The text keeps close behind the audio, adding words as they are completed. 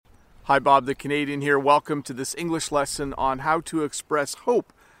Hi, Bob the Canadian here. Welcome to this English lesson on how to express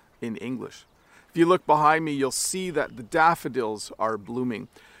hope in English. If you look behind me, you'll see that the daffodils are blooming.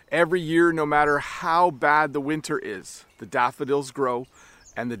 Every year, no matter how bad the winter is, the daffodils grow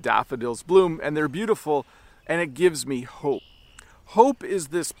and the daffodils bloom, and they're beautiful, and it gives me hope. Hope is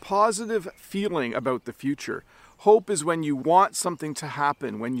this positive feeling about the future. Hope is when you want something to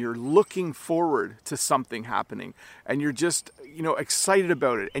happen, when you're looking forward to something happening, and you're just, excited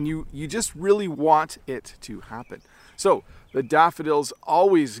about it, and you just really want it to happen. So the daffodils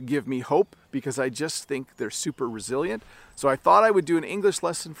always give me hope because I just think they're super resilient. So I thought I would do an English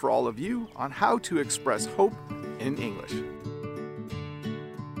lesson for all of you on how to express hope in English.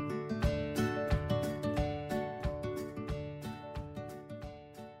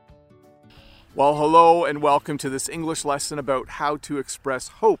 Well, hello and welcome to this English lesson about how to express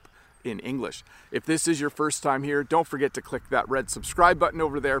hope in English. If this is your first time here, don't forget to click that red subscribe button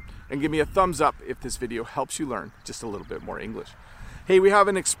over there and give me a thumbs up if this video helps you learn just a little bit more English. Hey, we have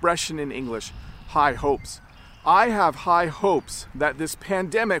an expression in English, high hopes. I have high hopes that this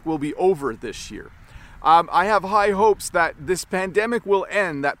pandemic will be over this year. I have high hopes that this pandemic will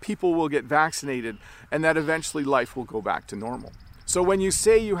end, that people will get vaccinated, and that eventually life will go back to normal. So when you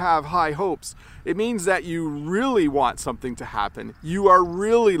say you have high hopes, it means that you really want something to happen. You are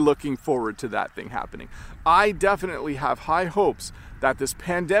really looking forward to that thing happening. I definitely have high hopes that this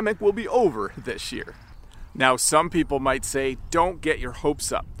pandemic will be over this year. Now, some people might say, don't get your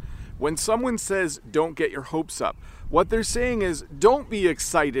hopes up. When someone says, don't get your hopes up, what they're saying is, don't be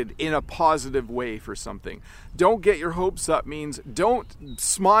excited in a positive way for something. Don't get your hopes up means don't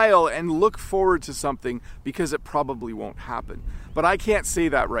smile and look forward to something because it probably won't happen. But I can't say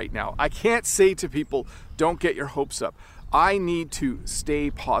that right now. I can't say to people, don't get your hopes up. I need to stay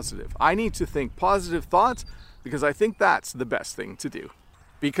positive. I need to think positive thoughts because I think that's the best thing to do.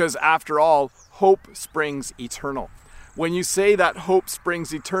 Because after all, hope springs eternal. When you say that hope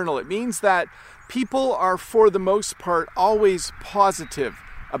springs eternal, it means that people are, for the most part, always positive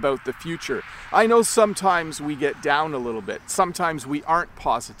about the future. I know sometimes we get down a little bit. Sometimes we aren't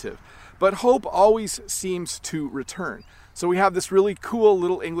positive. But hope always seems to return. So we have this really cool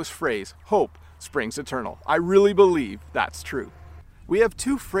little English phrase, hope springs eternal. I really believe that's true. We have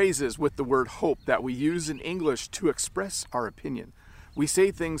two phrases with the word hope that we use in English to express our opinion. We say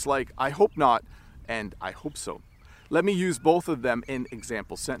things like, I hope not, and I hope so. Let me use both of them in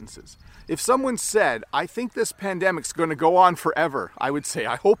example sentences. If someone said, I think this pandemic's going to go on forever, I would say,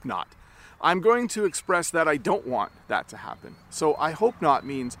 I hope not. I'm going to express that I don't want that to happen. So I hope not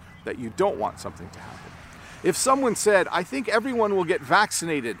means that you don't want something to happen. If someone said, I think everyone will get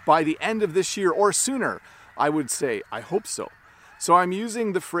vaccinated by the end of this year or sooner, I would say, I hope so. So I'm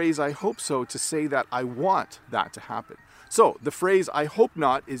using the phrase I hope so to say that I want that to happen. So the phrase I hope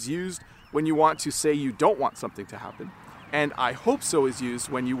not is used when you want to say you don't want something to happen. And I hope so is used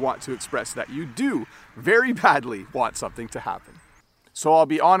when you want to express that you do very badly want something to happen. So I'll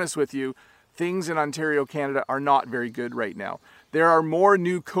be honest with you, things in Ontario, Canada are not very good right now. There are more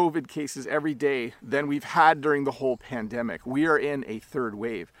new COVID cases every day than we've had during the whole pandemic. We are in a third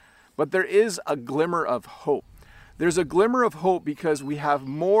wave. But there is a glimmer of hope. There's a glimmer of hope because we have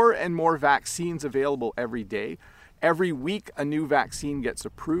more and more vaccines available every day. Every week a new vaccine gets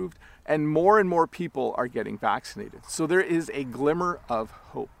approved and more people are getting vaccinated. So there is a glimmer of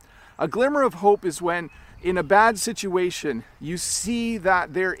hope. A glimmer of hope is when in a bad situation you see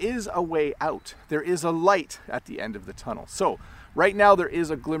that there is a way out. There is a light at the end of the tunnel. So right now there is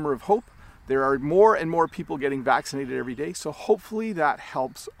a glimmer of hope. There are more and more people getting vaccinated every day. So hopefully that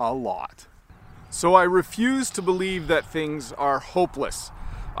helps a lot. So I refuse to believe that things are hopeless.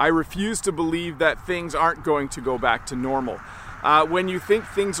 I refuse to believe that things aren't going to go back to normal. When you think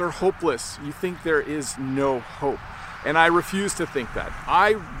things are hopeless, you think there is no hope. And I refuse to think that.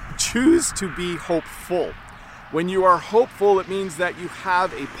 I choose to be hopeful. When you are hopeful, it means that you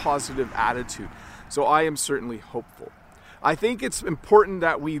have a positive attitude. So I am certainly hopeful. I think it's important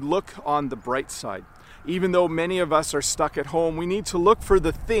that we look on the bright side. Even though many of us are stuck at home, we need to look for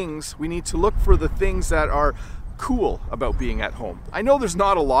the things. We need to look for the things that are cool about being at home. I know there's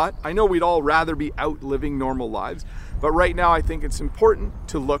not a lot. I know we'd all rather be out living normal lives. But right now, I think it's important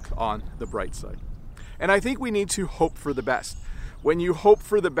to look on the bright side. And I think we need to hope for the best. When you hope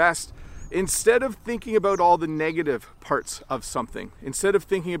for the best, instead of thinking about all the negative parts of something, instead of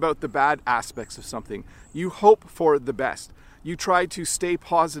thinking about the bad aspects of something, you hope for the best. You try to stay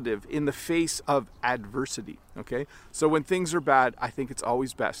positive in the face of adversity, okay? So when things are bad, I think it's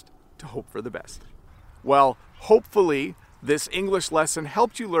always best to hope for the best. Well, hopefully this English lesson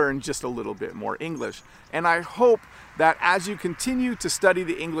helped you learn just a little bit more English. And I hope that as you continue to study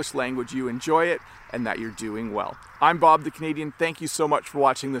the English language, you enjoy it and that you're doing well. I'm Bob the Canadian. Thank you so much for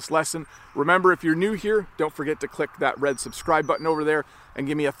watching this lesson. Remember, if you're new here, don't forget to click that red subscribe button over there and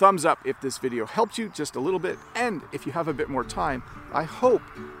give me a thumbs up if this video helped you just a little bit. And if you have a bit more time, I hope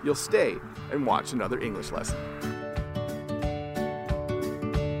you'll stay and watch another English lesson.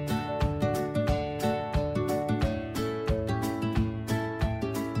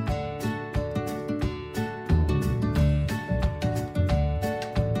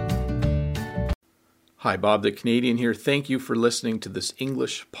 Hi, Bob the Canadian here. Thank you for listening to this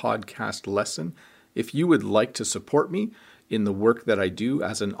English podcast lesson. If you would like to support me in the work that I do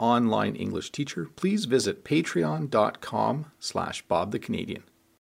as an online English teacher, please visit patreon.com/BobTheCanadian.